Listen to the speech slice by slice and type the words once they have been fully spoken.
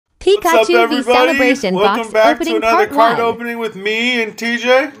Pikachu v everybody? Celebration Welcome box back opening to another part card 1. opening with me and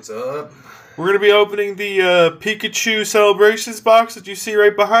TJ. What's up? We're going to be opening the Pikachu Celebrations box that you see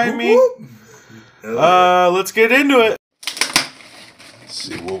right behind me. Let's get into it. Let's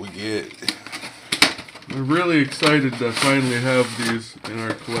see what we get. We're really excited to finally have these in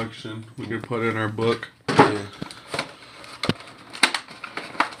our collection. We can put in our book. Yeah.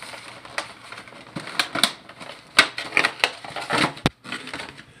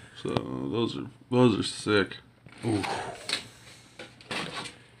 So those are sick. Ooh.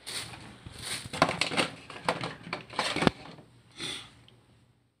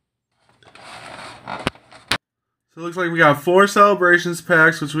 So it looks like we got 4 Celebrations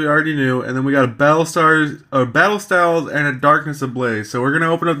packs, which we already knew, and then we got a Battle Styles, and a Darkness Ablaze. So we're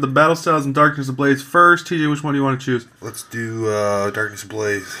gonna open up the Battle Styles and Darkness Ablaze first. TJ, which one do you want to choose? Let's do Darkness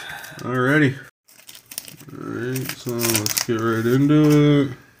Ablaze. Alrighty. Alright, so let's get right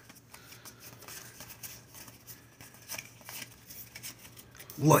into it.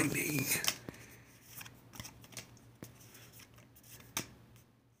 Lightning.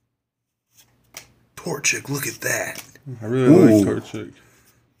 Torchic, look at that. I really like Torchic.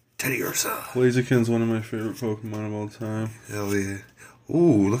 Teddiursa. Blaziken's one of my favorite Pokemon of all time. Hell yeah.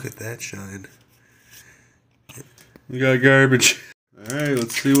 Ooh, look at that shine. We got garbage. Alright,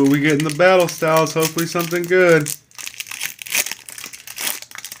 let's see what we get in the Battle Styles. Hopefully something good.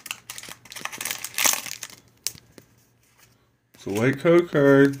 It's a white code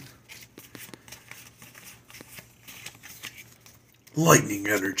card. Lightning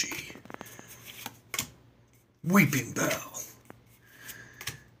Energy. Weeping Bell.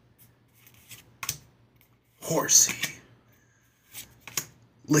 Horsey.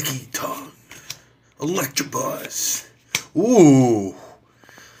 Licky Tongue. Electabuzz. Ooh.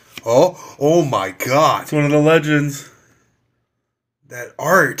 Oh my god. It's one of the legends. That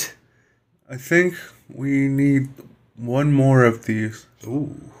art. I think we need one more of these.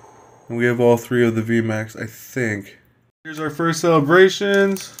 Ooh. And we have all 3 of the VMAX, I think. Here's our first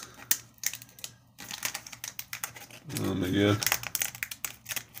Celebrations. Oh my god.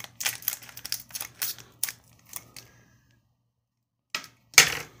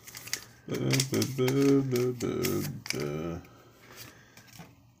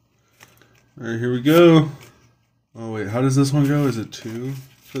 Alright, here we go. Oh wait, how does this one go? Is it 2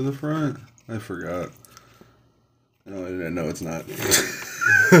 to the front? I forgot. No, it's not.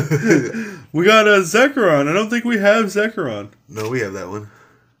 We got a Zekrom. I don't think we have Zekrom. No, we have that one.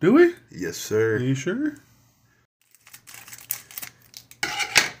 Do we? Yes, sir. Are you sure?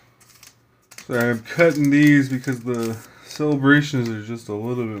 Sorry, I'm cutting these because the Celebrations are just a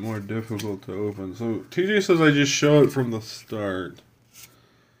little bit more difficult to open. So TJ says I just show it from the start.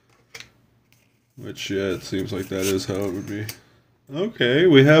 Which, yeah, it seems like that is how it would be. Okay,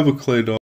 we have a clay doll.